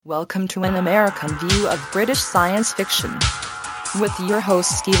Welcome to an American view of British science fiction with your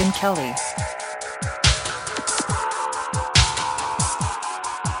host Stephen Kelly.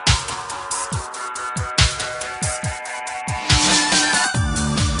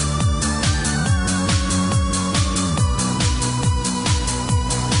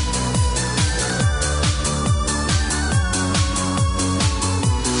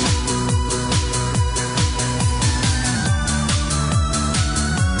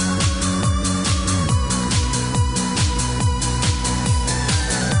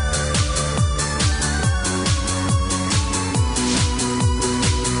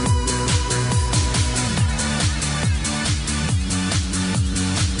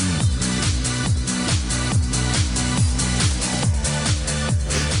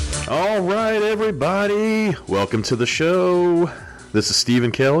 Everybody, welcome to the show. This is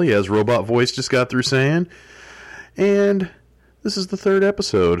Stephen Kelly, as Robot Voice just got through saying, and this is the third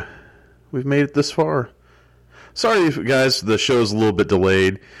episode. We've made it this far. Sorry, guys, the show's a little bit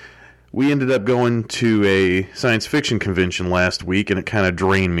delayed. We ended up going to a science fiction convention last week, and it kind of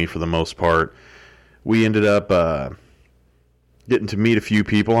drained me for the most part. We ended up getting to meet a few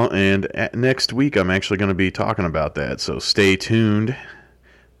people, and next week I'm actually going to be talking about that, so stay tuned.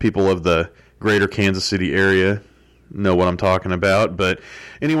 People of the greater Kansas City area know what I'm talking about, but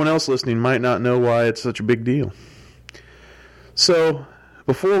anyone else listening might not know why it's such a big deal. So,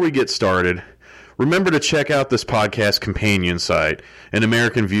 before we get started, remember to check out this podcast companion site, an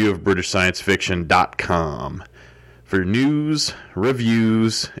American View of British Science Fiction.com, for news,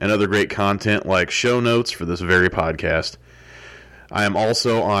 reviews, and other great content like show notes for this very podcast. I am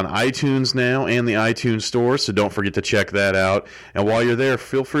also on iTunes now and the iTunes Store, so don't forget to check that out. And while you're there,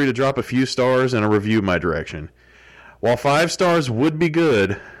 feel free to drop a few stars and a review my direction. While 5 stars would be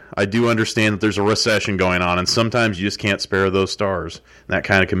good, I do understand that there's a recession going on, and sometimes you just can't spare those stars, that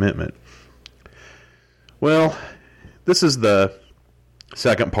kind of commitment. Well, this is the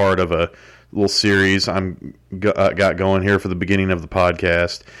second part of a little series I'm got going here for the beginning of the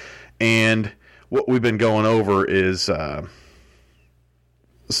podcast. And what we've been going over is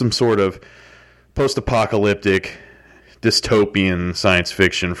some sort of post-apocalyptic dystopian science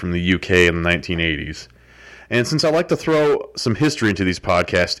fiction from the UK in the 1980s. And since I like to throw some history into these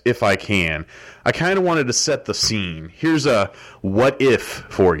podcasts, if I can, I kind of wanted to set the scene. Here's a what if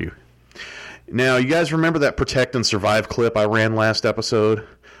for you. Now, you guys remember that Protect and Survive clip I ran last episode?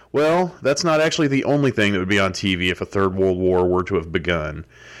 Well, that's not actually the only thing that would be on TV if a Third World War were to have begun.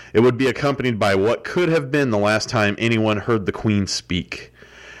 It would be accompanied by what could have been the last time anyone heard the Queen speak.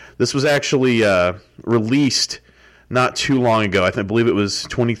 This was actually released not too long ago. I believe it was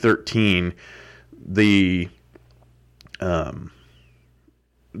 2013. They have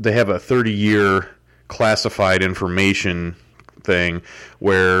a 30-year classified information thing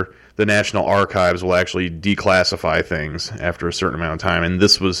where the National Archives will actually declassify things after a certain amount of time, and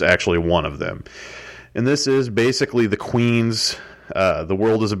this was actually one of them. And this is basically the Queen's "the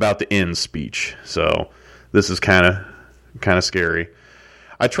world is about to end" speech. So this is kind of scary.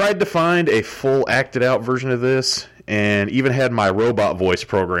 I tried to find a full acted-out version of this, and even had my Robot Voice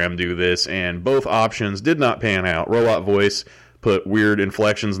program do this, and both options did not pan out. Robot Voice put weird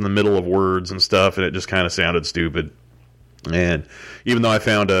inflections in the middle of words and stuff, and it just kind of sounded stupid. And even though I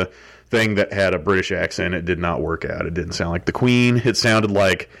found a thing that had a British accent, it did not work out. It didn't sound like the Queen. It sounded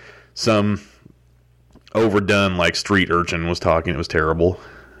like some overdone, like, street urchin was talking. It was terrible.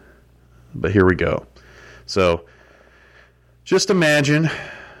 But here we go. So, just imagine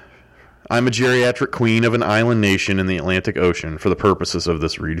I'm a geriatric queen of an island nation in the Atlantic Ocean for the purposes of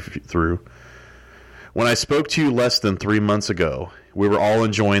this read-through. When I spoke to you less than 3 months ago, we were all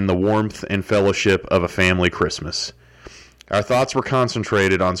enjoying the warmth and fellowship of a family Christmas. Our thoughts were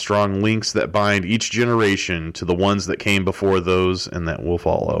concentrated on strong links that bind each generation to the ones that came before those and that will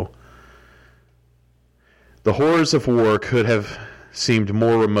follow. The horrors of war could have seemed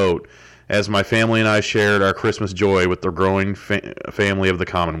more remote as my family and I shared our Christmas joy with the growing family of the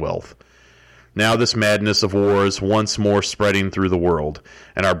Commonwealth. Now this madness of war is once more spreading through the world,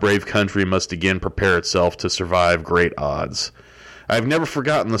 and our brave country must again prepare itself to survive great odds. I have never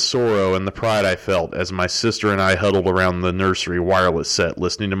forgotten the sorrow and the pride I felt as my sister and I huddled around the nursery wireless set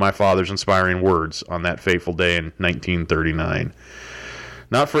listening to my father's inspiring words on that fateful day in 1939.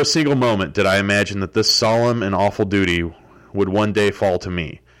 Not for a single moment did I imagine that this solemn and awful duty would one day fall to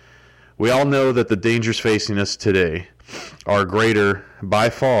me. We all know that the dangers facing us today are greater, by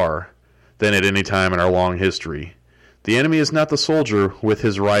far, than at any time in our long history. The enemy is not the soldier with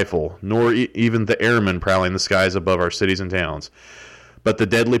his rifle, nor even the airman prowling the skies above our cities and towns, but the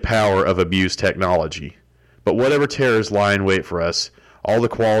deadly power of abused technology. But whatever terrors lie in wait for us, All the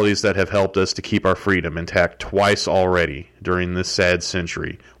qualities that have helped us to keep our freedom intact twice already during this sad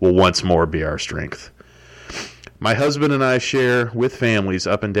century will once more be our strength. My husband and I share with families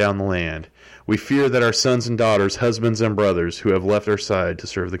up and down the land. We fear that our sons and daughters, husbands and brothers who have left our side to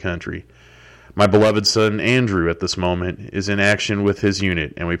serve the country. My beloved son Andrew at this moment is in action with his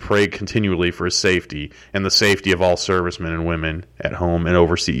unit, and we pray continually for his safety and the safety of all servicemen and women at home and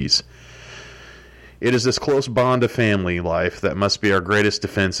overseas. It is this close bond of family life that must be our greatest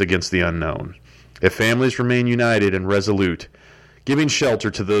defense against the unknown. If families remain united and resolute, giving shelter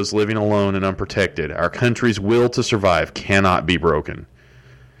to those living alone and unprotected, our country's will to survive cannot be broken.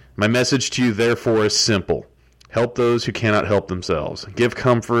 My message to you, therefore, is simple. Help those who cannot help themselves. Give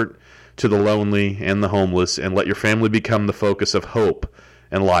comfort to the lonely and the homeless, and let your family become the focus of hope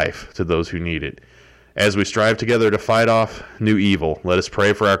and life to those who need it. As we strive together to fight off new evil, let us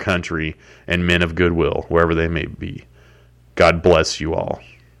pray for our country and men of goodwill, wherever they may be. God bless you all.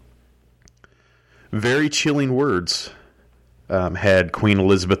 Very chilling words had Queen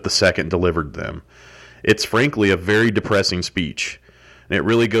Elizabeth II delivered them. It's frankly a very depressing speech. And it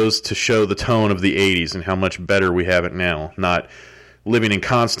really goes to show the tone of the 80s and how much better we have it now, not living in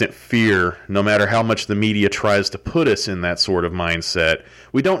constant fear, no matter how much the media tries to put us in that sort of mindset.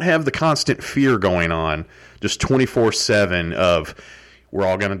 We don't have the constant fear going on, just 24/7 of we're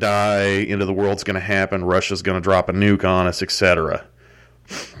all going to die, end of the world's going to happen, Russia's going to drop a nuke on us, etc.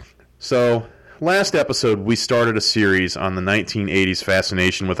 So, last episode we started a series on the 1980s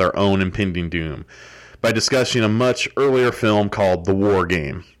fascination with our own impending doom by discussing a much earlier film called The War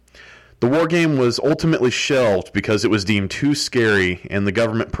Game. The War Game was ultimately shelved because it was deemed too scary and the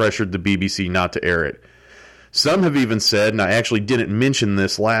government pressured the BBC not to air it. Some have even said, and I actually didn't mention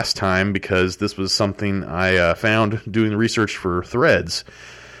this last time because this was something I found doing research for Threads,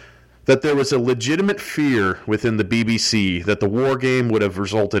 that there was a legitimate fear within the BBC that the War Game would have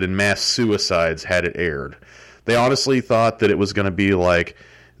resulted in mass suicides had it aired. They honestly thought that it was going to be like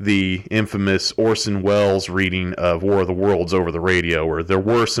the infamous Orson Welles reading of War of the Worlds over the radio, where there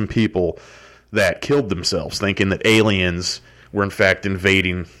were some people that killed themselves thinking that aliens were in fact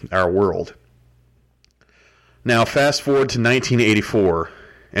invading our world. Now, fast forward to 1984,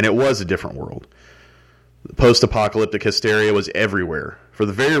 and it was a different world. Post-apocalyptic hysteria was everywhere, for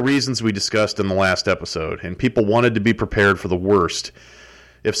the very reasons we discussed in the last episode, and people wanted to be prepared for the worst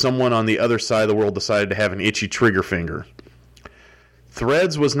if someone on the other side of the world decided to have an itchy trigger finger.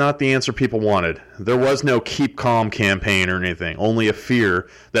 Threads was not the answer people wanted. There was no keep calm campaign or anything, only a fear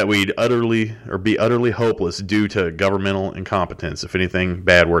that we'd be utterly hopeless due to governmental incompetence if anything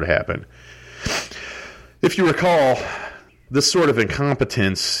bad were to happen. If you recall, this sort of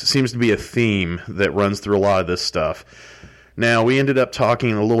incompetence seems to be a theme that runs through a lot of this stuff. Now, we ended up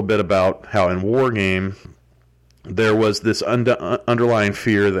talking a little bit about how in War Game there was this underlying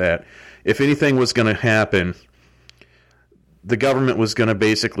fear that if anything was going to happen, the government was going to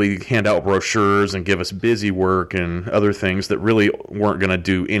basically hand out brochures and give us busy work and other things that really weren't going to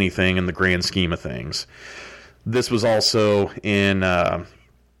do anything in the grand scheme of things. This was also in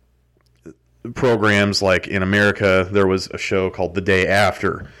programs like in America, there was a show called The Day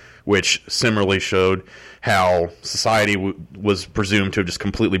After, which similarly showed how society was presumed to just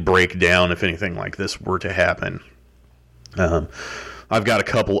completely break down if anything like this were to happen. I've got a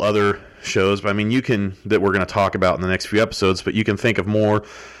couple other shows, but I mean, that we're going to talk about in the next few episodes, but you can think of more.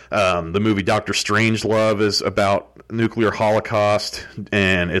 The movie Dr. Strangelove is about nuclear holocaust,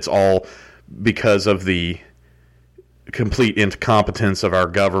 and it's all because of the complete incompetence of our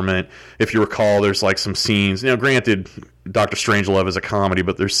government. If you recall, there's like some scenes, granted, Dr. Strangelove is a comedy,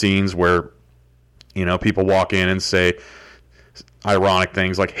 but there's scenes where, people walk in and say ironic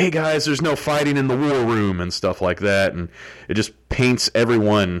things like, hey guys, there's no fighting in the war room and stuff like that, and it just paints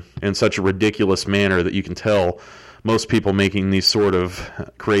everyone in such a ridiculous manner that you can tell most people making these sort of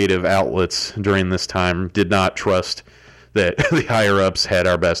creative outlets during this time did not trust that the higher-ups had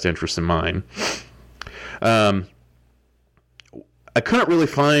our best interests in mind. I couldn't really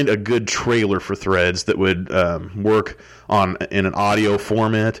find a good trailer for Threads that would work in an audio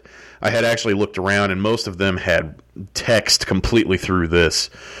format. I had actually looked around, and most of them had text completely through this.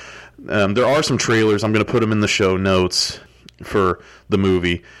 There are some trailers. I'm going to put them in the show notes for the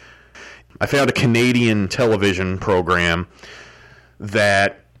movie. I found a Canadian television program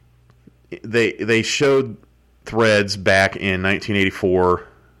that they showed Threads back in 1984,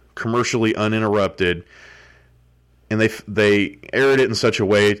 commercially uninterrupted, and they aired it in such a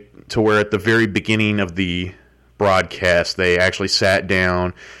way to where at the very beginning of the broadcast, they actually sat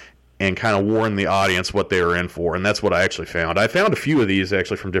down and kind of warned the audience what they were in for, and that's what I actually found. I found a few of these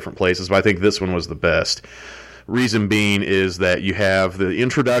actually from different places, but I think this one was the best. Reason being is that you have the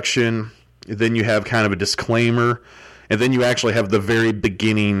introduction, then you have kind of a disclaimer, and then you actually have the very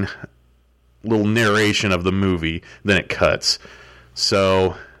beginning little narration of the movie, then it cuts.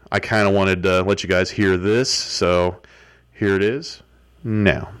 So I kind of wanted to let you guys hear this, so here it is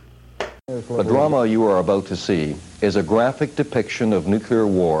now. The drama you are about to see is a graphic depiction of nuclear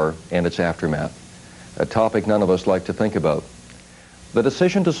war and its aftermath, a topic none of us like to think about. The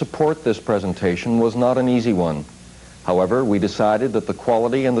decision to support this presentation was not an easy one. However, we decided that the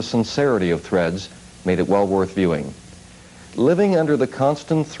quality and the sincerity of Threads made it well worth viewing. Living under the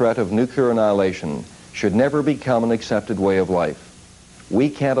constant threat of nuclear annihilation should never become an accepted way of life. We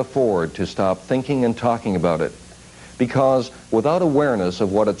can't afford to stop thinking and talking about it, because without awareness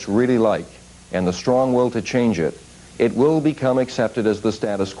of what it's really like and the strong will to change it, it will become accepted as the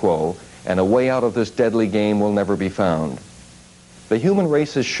status quo, and a way out of this deadly game will never be found. The human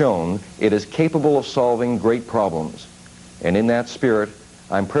race has shown it is capable of solving great problems, and in that spirit,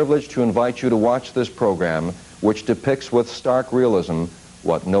 I'm privileged to invite you to watch this program, which depicts with stark realism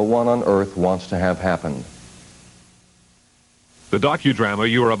what no one on earth wants to have happen. The docudrama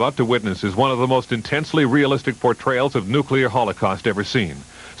you are about to witness is one of the most intensely realistic portrayals of nuclear holocaust ever seen.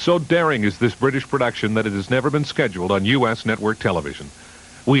 So daring is this British production that it has never been scheduled on U.S. network television.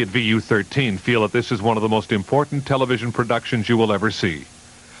 We at VU13 feel that this is one of the most important television productions you will ever see.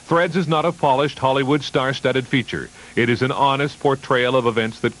 Threads is not a polished Hollywood star-studded feature. It is an honest portrayal of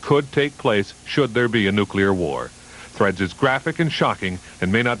events that could take place should there be a nuclear war. Threads is graphic and shocking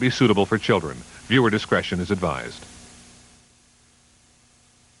and may not be suitable for children. Viewer discretion is advised.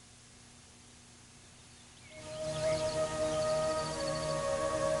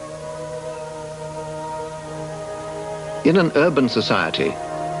 In an urban society,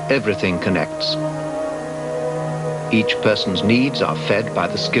 everything connects. Each person's needs are fed by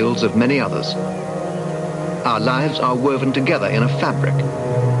the skills of many others. Our lives are woven together in a fabric.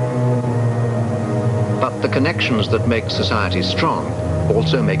 But the connections that make society strong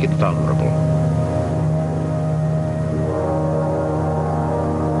also make it vulnerable.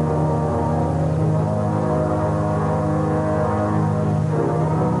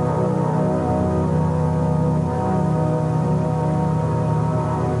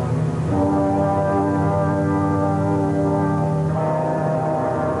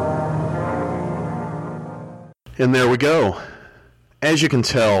 And there we go. As you can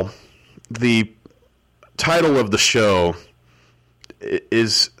tell, the title of the show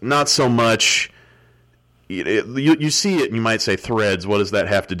is not so much... You see it and you might say, Threads, what does that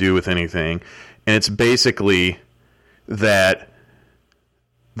have to do with anything? And it's basically that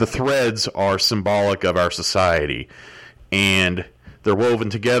the threads are symbolic of our society. And they're woven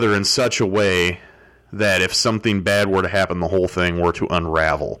together in such a way that if something bad were to happen, the whole thing were to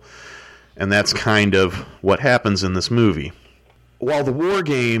unravel. And that's kind of what happens in this movie. While The War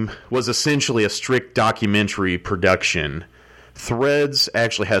Game was essentially a strict documentary production, Threads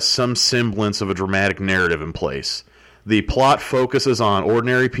actually has some semblance of a dramatic narrative in place. The plot focuses on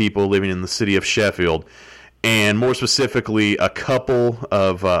ordinary people living in the city of Sheffield, and more specifically, a couple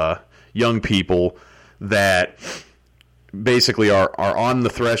of young people that basically are on the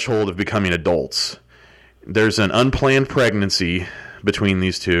threshold of becoming adults. There's an unplanned pregnancy between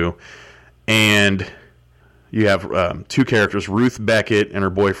these two, and you have two characters, Ruth Beckett and her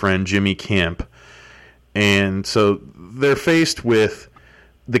boyfriend, Jimmy Kemp. And so they're faced with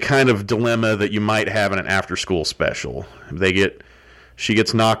the kind of dilemma that you might have in an after-school special. She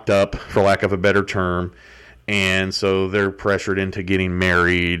gets knocked up, for lack of a better term, and so they're pressured into getting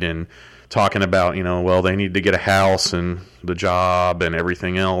married and talking about, well, they need to get a house and the job and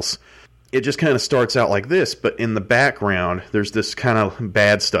everything else. It just kind of starts out like this, but in the background, there's this kind of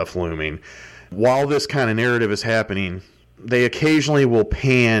bad stuff looming. While this kind of narrative is happening, they occasionally will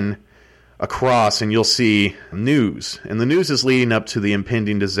pan across and you'll see news. And the news is leading up to the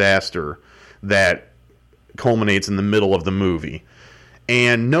impending disaster that culminates in the middle of the movie.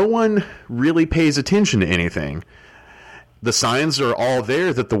 And no one really pays attention to anything. The signs are all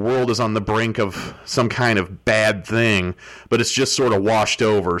there that the world is on the brink of some kind of bad thing, but it's just sort of washed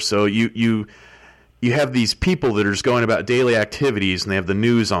over. So you have these people that are just going about daily activities, and they have the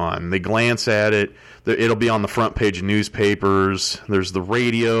news on. They glance at it. It'll be on the front page of newspapers. There's the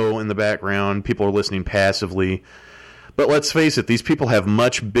radio in the background. People are listening passively. But let's face it, these people have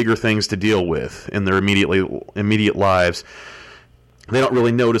much bigger things to deal with in their immediate lives. They don't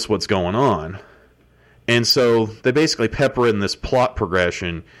really notice what's going on. And so they basically pepper in this plot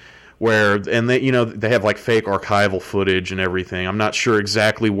progression where, and they have like fake archival footage and everything. I'm not sure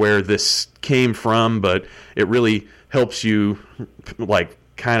exactly where this came from, but it really helps you, like,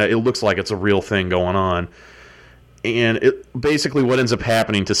 kind of, it looks like it's a real thing going on. And basically what ends up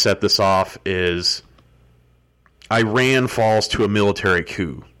happening to set this off is Iran falls to a military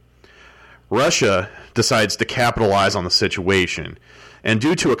coup. Russia decides to capitalize on the situation, and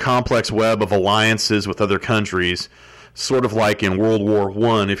due to a complex web of alliances with other countries, sort of like in World War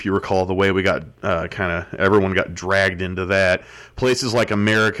I, if you recall the way we got everyone got dragged into that, places like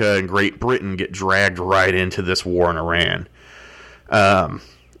America and Great Britain get dragged right into this war in Iran.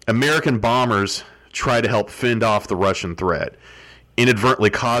 American bombers try to help fend off the Russian threat,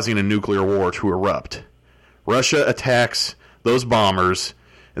 inadvertently causing a nuclear war to erupt. Russia attacks those bombers,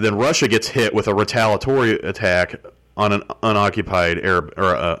 and then Russia gets hit with a retaliatory attack on an occupied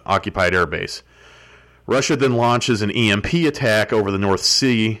air base. Russia then launches an EMP attack over the North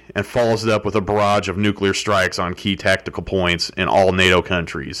Sea and follows it up with a barrage of nuclear strikes on key tactical points in all NATO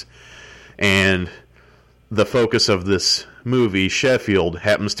countries. And the focus of this movie, Sheffield,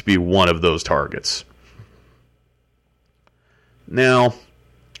 happens to be one of those targets. Now,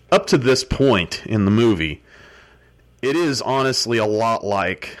 up to this point in the movie, it is honestly a lot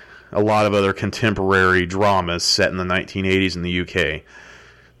like a lot of other contemporary dramas set in the 1980s in the UK.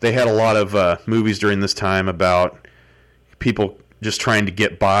 They had a lot of movies during this time about people just trying to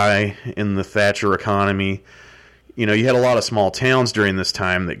get by in the Thatcher economy. You know, you had a lot of small towns during this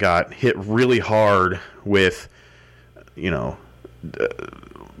time that got hit really hard with,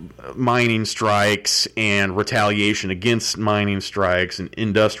 mining strikes and retaliation against mining strikes and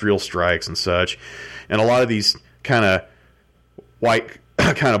industrial strikes and such. And a lot of these kind of white,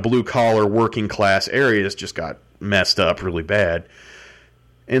 kind of blue-collar working class areas just got messed up really bad.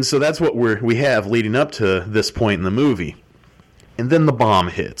 And so that's what we have leading up to this point in the movie. And then the bomb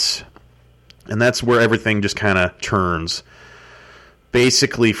hits. And that's where everything just kind of turns.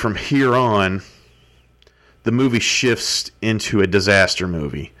 Basically, from here on, the movie shifts into a disaster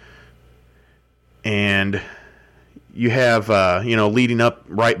movie. And you have, leading up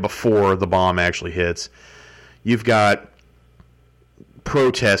right before the bomb actually hits, you've got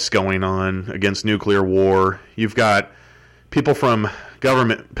protests going on against nuclear war. You've got people from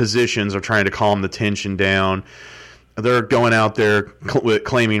government positions are trying to calm the tension down. They're going out there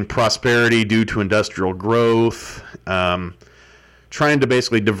claiming prosperity due to industrial growth, trying to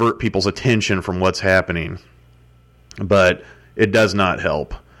basically divert people's attention from what's happening. But it does not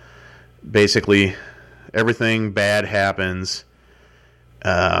help. Basically, everything bad happens.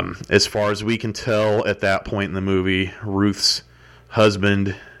 As far as we can tell at that point in the movie, Ruth's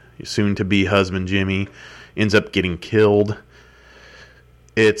husband, soon-to-be husband Jimmy, ends up getting killed.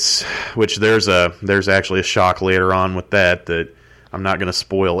 There's actually a shock later on with that I'm not going to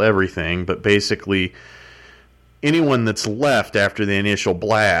spoil everything, but basically anyone that's left after the initial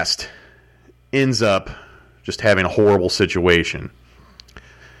blast ends up just having a horrible situation.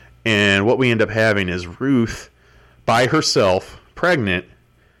 And what we end up having is Ruth by herself, pregnant,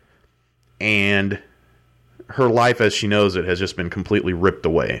 and her life as she knows it has just been completely ripped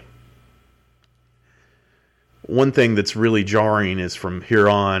away. One thing that's really jarring is from here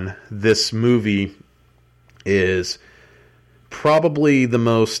on, this movie is probably the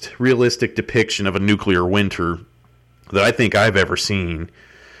most realistic depiction of a nuclear winter that I think I've ever seen,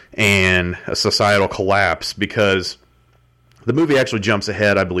 and a societal collapse, because the movie actually jumps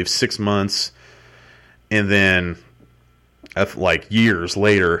ahead, I believe, 6 months, and then like years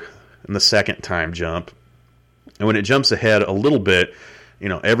later in the second time jump. And when it jumps ahead a little bit,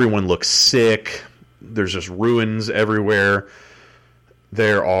 everyone looks sick. There's just ruins everywhere.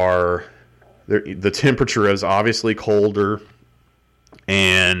 The temperature is obviously colder,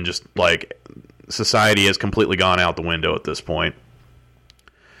 and just like society has completely gone out the window at this point.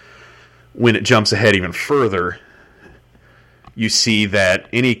 When it jumps ahead even further, you see that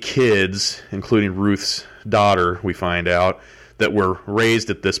any kids, including Ruth's daughter, we find out, that were raised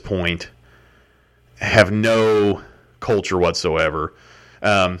at this point have no culture whatsoever.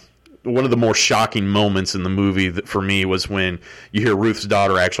 One of the more shocking moments in the movie for me was when you hear Ruth's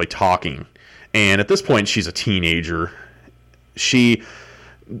daughter actually talking. And at this point, she's a teenager.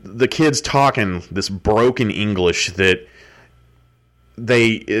 The kid's talking this broken English that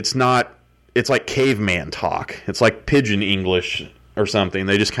it's like caveman talk. It's like pidgin English or something.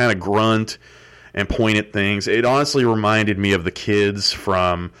 They just kind of grunt and point at things. It honestly reminded me of the kids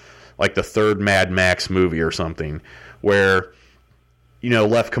from like the third Mad Max movie or something, where,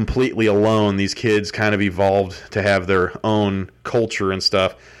 left completely alone, these kids kind of evolved to have their own culture and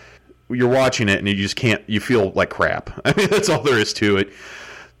stuff. You're watching it and you feel like crap. I mean, that's all there is to it.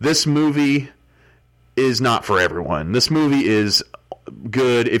 This movie is not for everyone. This movie is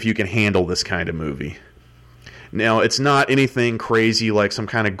good if you can handle this kind of movie. Now, it's not anything crazy like some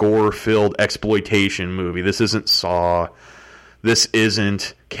kind of gore-filled exploitation movie. This isn't Saw. This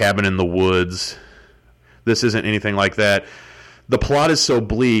isn't Cabin in the Woods. This isn't anything like that. The plot is so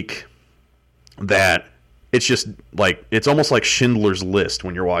bleak that it's just like, it's almost like Schindler's List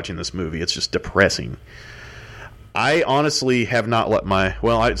when you're watching this movie. It's just depressing. I honestly have not let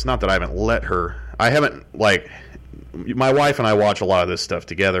it's not that I haven't let her. I haven't, like, my wife and I watch a lot of this stuff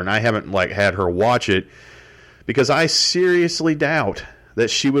together, and I haven't, like, had her watch it because I seriously doubt that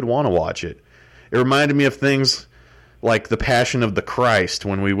she would want to watch it. It reminded me of things like The Passion of the Christ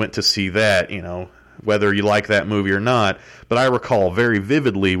when we went to see that, you know, whether you like that movie or not. But I recall very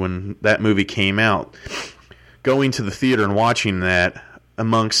vividly when that movie came out, going to the theater and watching that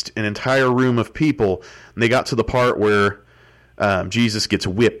amongst an entire room of people, and they got to the part where Jesus gets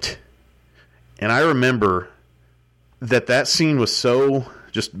whipped. And I remember that scene was so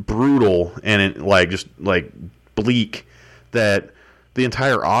just brutal and just bleak that the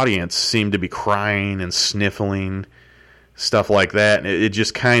entire audience seemed to be crying and sniffling, stuff like that. And it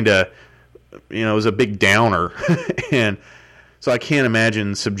just kind of, you know, it was a big downer. And so I can't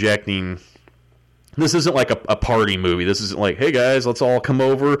imagine subjecting... This isn't like a party movie. This isn't like, hey guys, let's all come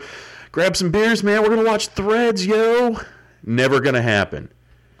over, grab some beers, man, we're going to watch Threads, yo. Never going to happen.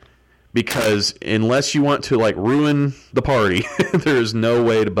 Because unless you want to, like, ruin the party, there's no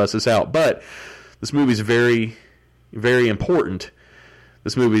way to bust this out. But this movie's very, very important.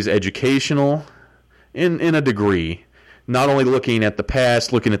 This movie's educational in a degree. Not only looking at the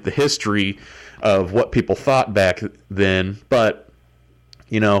past, looking at the history of what people thought back then, but,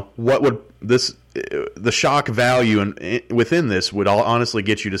 you know, what would the shock value within this would honestly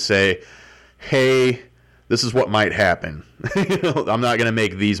get you to say, hey, this is what might happen. You know, I'm not going to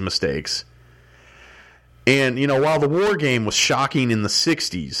make these mistakes. And, you know, while the War Game was shocking in the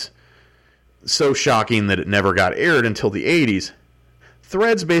 60s, so shocking that it never got aired until the 80s,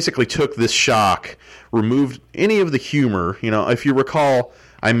 Threads basically took this shock, removed any of the humor. You know, if you recall,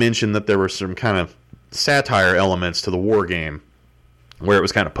 I mentioned that there were some kind of satire elements to the War Game, where it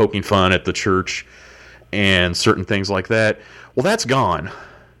was kind of poking fun at the church and certain things like that. Well, that's gone.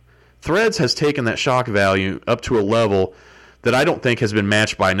 Threads has taken that shock value up to a level that I don't think has been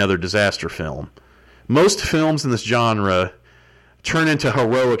matched by another disaster film. Most films in this genre turn into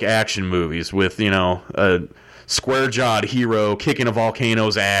heroic action movies with, you know, a square-jawed hero kicking a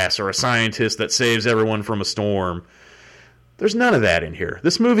volcano's ass or a scientist that saves everyone from a storm. There's none of that in here.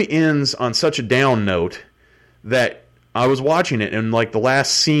 This movie ends on such a down note that I was watching it, and like the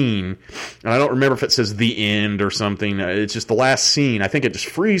last scene, and I don't remember if it says the end or something, it's just the last scene, I think it just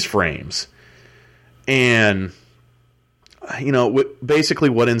freeze frames. And, you know, basically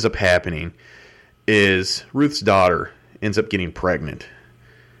what ends up happening is Ruth's daughter ends up getting pregnant.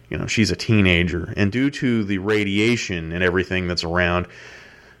 You know, she's a teenager, and due to the radiation and everything that's around,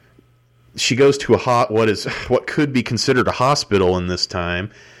 she goes to what could be considered a hospital in this time,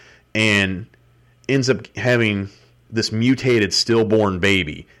 and ends up having this mutated stillborn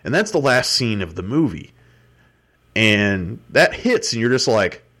baby. And that's the last scene of the movie. And that hits, and you're just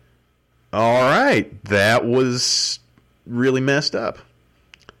like, all right, that was really messed up.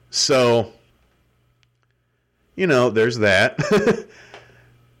 So, you know, there's that.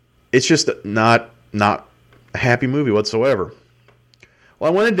 It's just not a happy movie whatsoever. Well,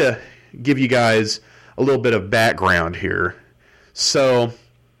 I wanted to give you guys a little bit of background here. So,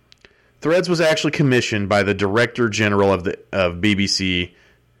 Threads was actually commissioned by the Director General of BBC,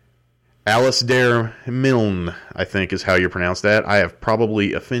 Alasdair Milne, I think is how you pronounce that. I have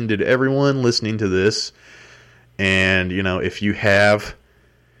probably offended everyone listening to this. And, you know, if you have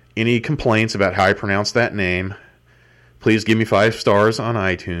any complaints about how I pronounce that name, please give me 5 stars on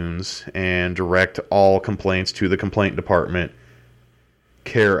iTunes and direct all complaints to the complaint department,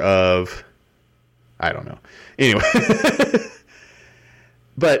 care of, I don't know. Anyway.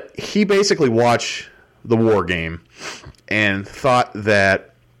 But he basically watched the War Game and thought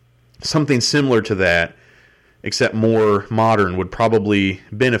that something similar to that, except more modern, would probably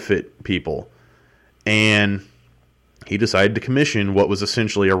benefit people. And he decided to commission what was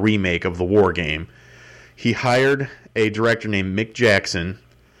essentially a remake of the War Game. He hired a director named Mick Jackson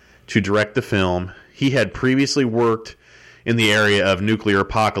to direct the film. He had previously worked in the area of nuclear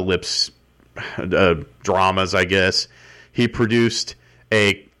apocalypse dramas, I guess. He produced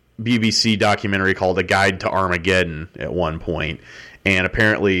a BBC documentary called A Guide to Armageddon at one point. And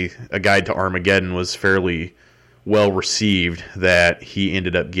apparently A Guide to Armageddon was fairly well received, that he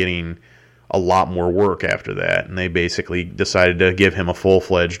ended up getting a lot more work after that. And they basically decided to give him a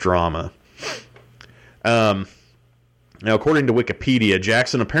full-fledged drama. Now, according to Wikipedia,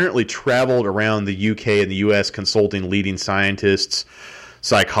 Jackson apparently traveled around the UK and the US consulting leading scientists,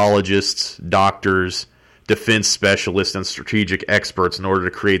 psychologists, doctors, defense specialists, and strategic experts in order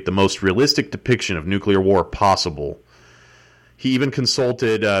to create the most realistic depiction of nuclear war possible. He even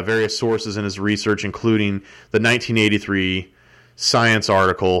consulted various sources in his research, including the 1983 Science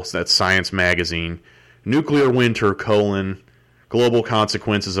article, that's Science Magazine, Nuclear Winter, Global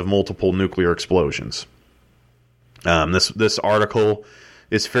Consequences of Multiple Nuclear Explosions. This article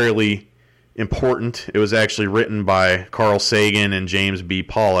is fairly important. It was actually written by Carl Sagan and James B.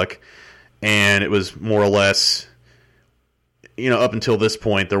 Pollock, and it was more or less, up until this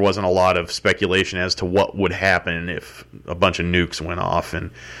point, there wasn't a lot of speculation as to what would happen if a bunch of nukes went off. And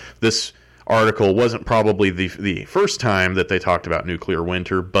this article wasn't probably the first time that they talked about nuclear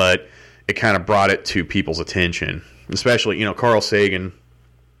winter, but it kind of brought it to people's attention. Especially, Carl Sagan,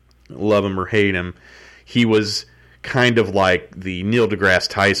 love him or hate him, he was kind of like the Neil deGrasse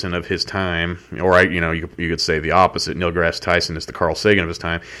Tyson of his time, or you could say the opposite. Neil deGrasse Tyson is the Carl Sagan of his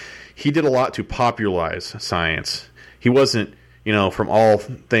time. He did a lot to popularize science. He wasn't, from all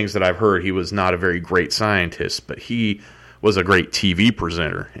things that I've heard, he was not a very great scientist, but he was a great TV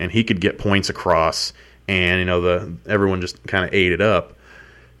presenter, and he could get points across, and everyone just kind of ate it up.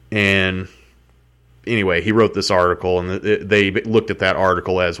 And anyway, he wrote this article, and they looked at that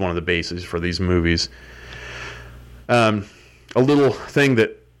article as one of the bases for these movies. A little thing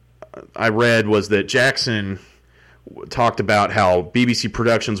that I read was that Jackson talked about how BBC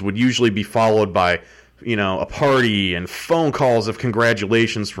productions would usually be followed by, a party and phone calls of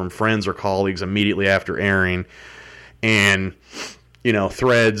congratulations from friends or colleagues immediately after airing. And,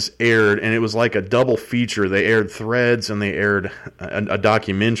 Threads aired, and it was like a double feature. They aired Threads, and they aired a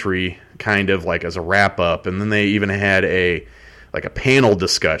documentary kind of like as a wrap-up. And then they even had a panel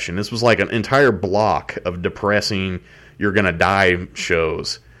discussion. This was like an entire block of depressing, you're gonna die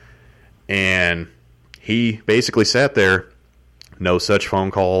shows. And he basically sat there, no such phone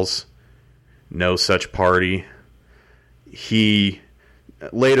calls, no such party. He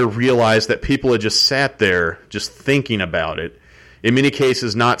later realized that people had just sat there just thinking about it. In many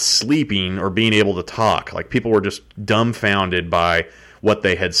cases, not sleeping or being able to talk. Like, people were just dumbfounded by what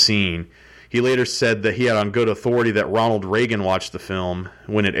they had seen. He later said that he had on good authority that Ronald Reagan watched the film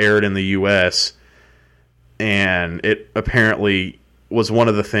when it aired in the U.S., and it apparently was one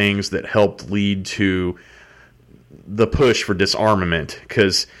of the things that helped lead to the push for disarmament,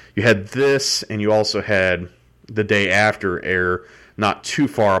 because you had this, and you also had The Day After air not too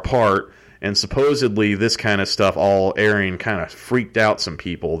far apart, and supposedly this kind of stuff all airing kind of freaked out some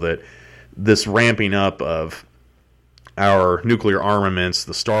people, that this ramping up of our nuclear armaments,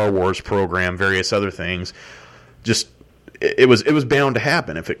 the Star Wars program, various other things, just it was bound to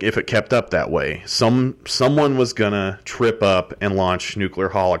happen if it kept up that way. Someone was gonna trip up and launch nuclear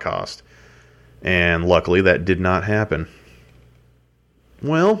holocaust, and luckily that did not happen.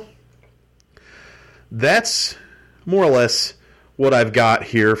 Well, that's more or less what I've got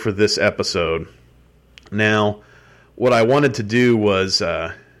here for this episode. Now, what I wanted to do was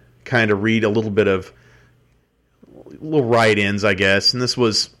kind of read a little bit of little write-ins, I guess. And this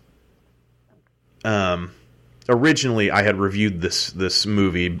was originally I had reviewed this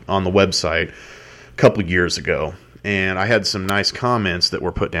movie on the website a couple years ago, and I had some nice comments that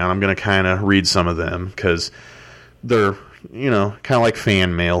were put down. I'm going to kind of read some of them because they're kind of like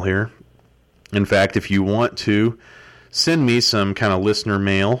fan mail here. In fact, if you want to send me some kind of listener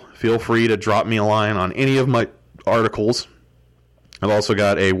mail, feel free to drop me a line on any of my articles. I've also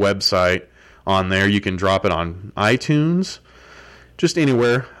got a website on there. You can drop it on iTunes, just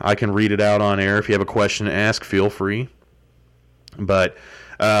anywhere. I can read it out on air. If you have a question to ask, feel free. But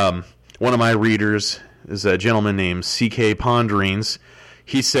one of my readers is a gentleman named C.K. Ponderings.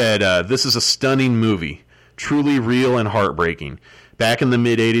 He said, this is a stunning movie, truly real and heartbreaking. Back in the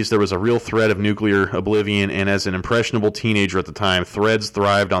mid-'80s, there was a real threat of nuclear oblivion, and as an impressionable teenager at the time, Threads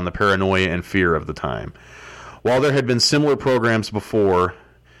thrived on the paranoia and fear of the time. While there had been similar programs before,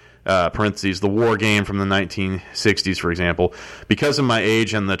 parentheses, the war game from the 1960s, for example, because of my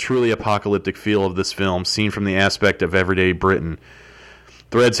age and the truly apocalyptic feel of this film, seen from the aspect of everyday Britain,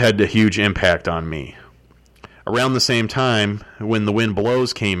 Threads had a huge impact on me. Around the same time, when The Wind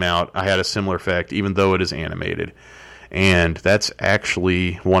Blows came out, I had a similar effect, even though it is animated. And that's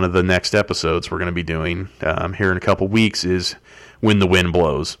actually one of the next episodes we're going to be doing here in a couple weeks is When the Wind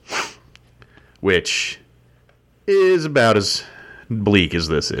Blows, which is about as bleak as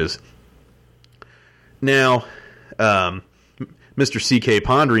this is. Now, Mr. C.K.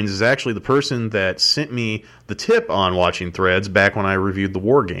 Ponderings is actually the person that sent me the tip on watching Threads back when I reviewed the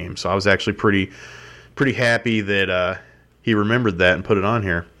War Game. So I was actually pretty happy that he remembered that and put it on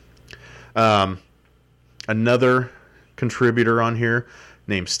here. Another contributor on here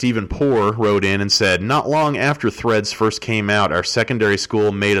named Stephen Poor wrote in and said, "Not long after Threads first came out, our secondary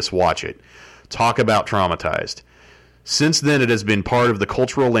school made us watch it. Talk about traumatized. Since then, it has been part of the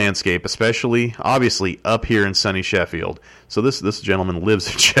cultural landscape, especially, obviously, up here in sunny Sheffield." So this gentleman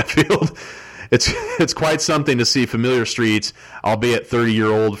lives in Sheffield. It's quite something to see familiar streets, albeit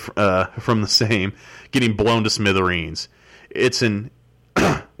 30-year-old from the same, getting blown to smithereens. It's in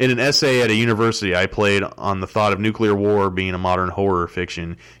an essay at a university I played on the thought of nuclear war being a modern horror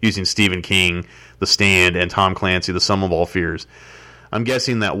fiction using Stephen King, The Stand, and Tom Clancy, The Sum of All Fears. I'm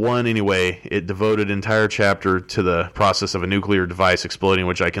guessing that one, anyway, it devoted an entire chapter to the process of a nuclear device exploding,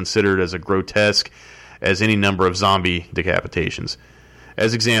 which I considered as grotesque as any number of zombie decapitations.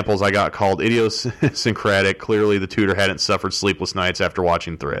 As examples, I got called idiosyncratic. Clearly, the tutor hadn't suffered sleepless nights after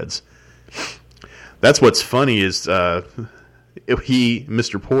watching Threads. That's what's funny is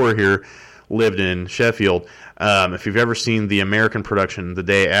Mr. Poor here, lived in Sheffield. If you've ever seen the American production, The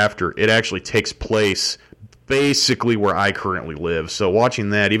Day After, it actually takes place basically where I currently live. So watching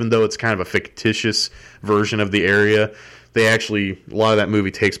that, even though it's kind of a fictitious version of the area, a lot of that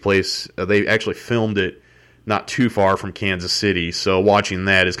movie takes place, they actually filmed it not too far from Kansas City. So watching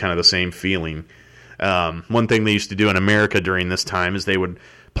that is kind of the same feeling. One thing they used to do in America during this time is they would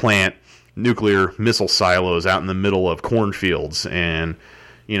plant nuclear missile silos out in the middle of cornfields, and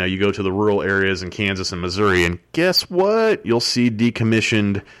you go to the rural areas in Kansas and Missouri, and guess what? You'll see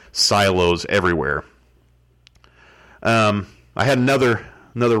decommissioned silos everywhere. I had another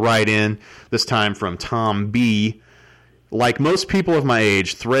write-in, this time from Tom B. "Like most people of my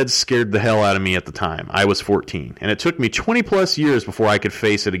age, Threads scared the hell out of me at the time. I was 14, and it took me 20-plus years before I could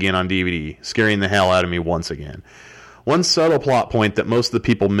face it again on DVD, scaring the hell out of me once again. One subtle plot point that most of the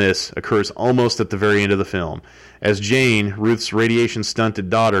people miss occurs almost at the very end of the film. As Jane, Ruth's radiation-stunted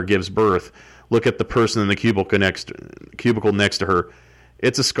daughter, gives birth, look at the person in the cubicle next to her.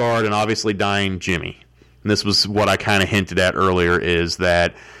 It's a scarred and obviously dying Jimmy." And this was what I kind of hinted at earlier, is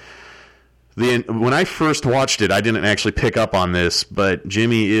that when I first watched it, I didn't actually pick up on this, but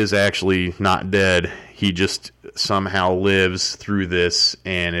Jimmy is actually not dead. He just somehow lives through this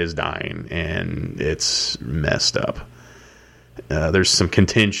and is dying, and it's messed up. There's some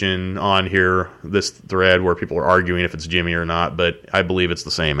contention on here, this thread, where people are arguing if it's Jimmy or not, but I believe it's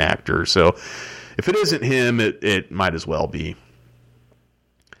the same actor. So if it isn't him, it might as well be.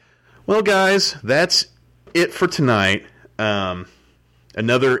 Well, guys, that's it for tonight.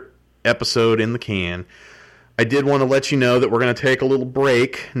 Another episode in the can. I did want to let you know that we're going to take a little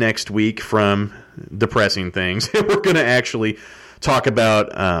break next week from depressing things. We're going to actually talk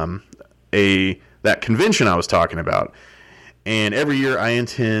about that convention I was talking about. And every year I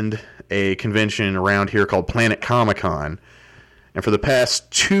attend a convention around here called Planet Comic-Con. And for the past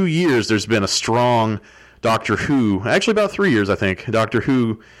 2 years, there's been a strong Doctor Who, actually about 3 years, I think, Doctor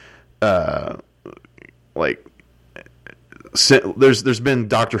Who, there's been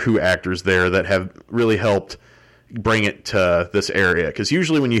Doctor Who actors there that have really helped bring it to this area. Because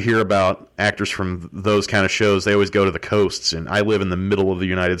usually when you hear about actors from those kind of shows, they always go to the coasts. And I live in the middle of the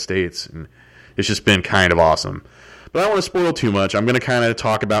United States, and it's just been kind of awesome. But I don't want to spoil too much. I'm going to kind of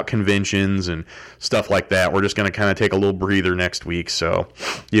talk about conventions and stuff like that. We're just going to kind of take a little breather next week, so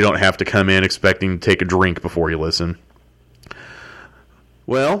you don't have to come in expecting to take a drink before you listen.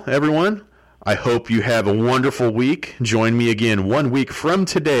 Well, everyone, I hope you have a wonderful week. Join me again 1 week from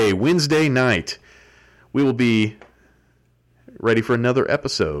today, Wednesday night. We will be ready for another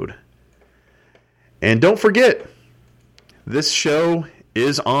episode. And don't forget, this show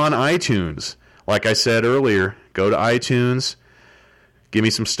is on iTunes. Like I said earlier, go to iTunes, give me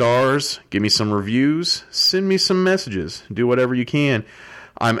some stars, give me some reviews, send me some messages, do whatever you can.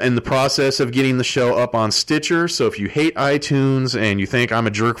 I'm in the process of getting the show up on Stitcher, so if you hate iTunes and you think I'm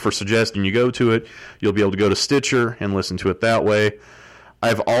a jerk for suggesting you go to it, you'll be able to go to Stitcher and listen to it that way.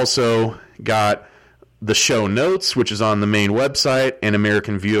 I've also got the show notes, which is on the main website, and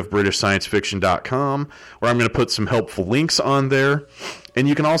AmericanViewOfBritishScienceFiction.com, where I'm going to put some helpful links on there. And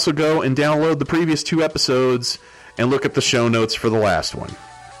you can also go and download the previous 2 episodes and look at the show notes for the last one.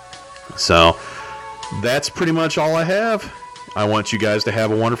 So, that's pretty much all I have. I want you guys to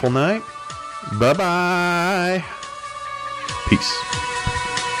have a wonderful night. Bye-bye. Peace.